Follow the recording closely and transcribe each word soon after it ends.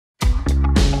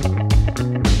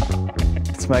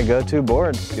my go-to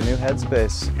board, GNU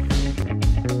Headspace.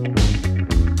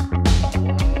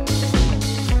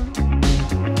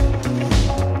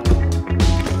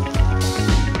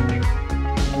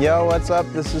 Yo, what's up?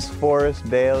 This is Forrest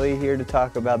Bailey here to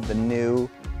talk about the new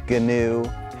GNU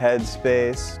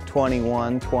Headspace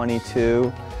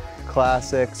 21-22.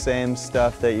 Classic, same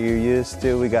stuff that you're used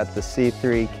to. We got the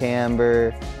C3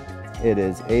 camber. It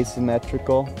is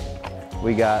asymmetrical.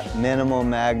 We got minimal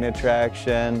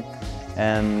Magne-Traction.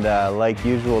 And like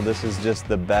usual, this is just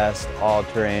the best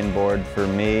all-terrain board for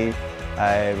me.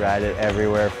 I ride it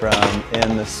everywhere from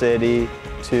in the city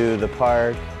to the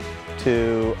park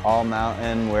to all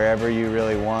mountain, wherever you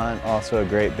really want. Also a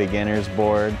great beginner's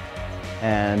board,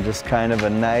 and just kind of a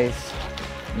nice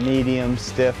medium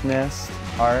stiffness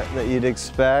art that you'd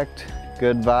expect.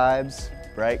 Good vibes,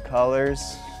 bright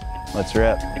colors. Let's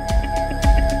rip.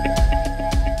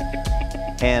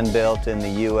 Hand built in the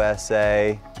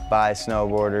USA by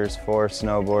snowboarders for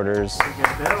snowboarders.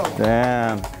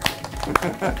 Damn.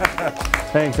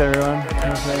 Thanks everyone.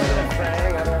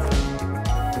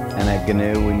 And at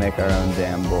GNU, we make our own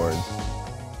damn boards.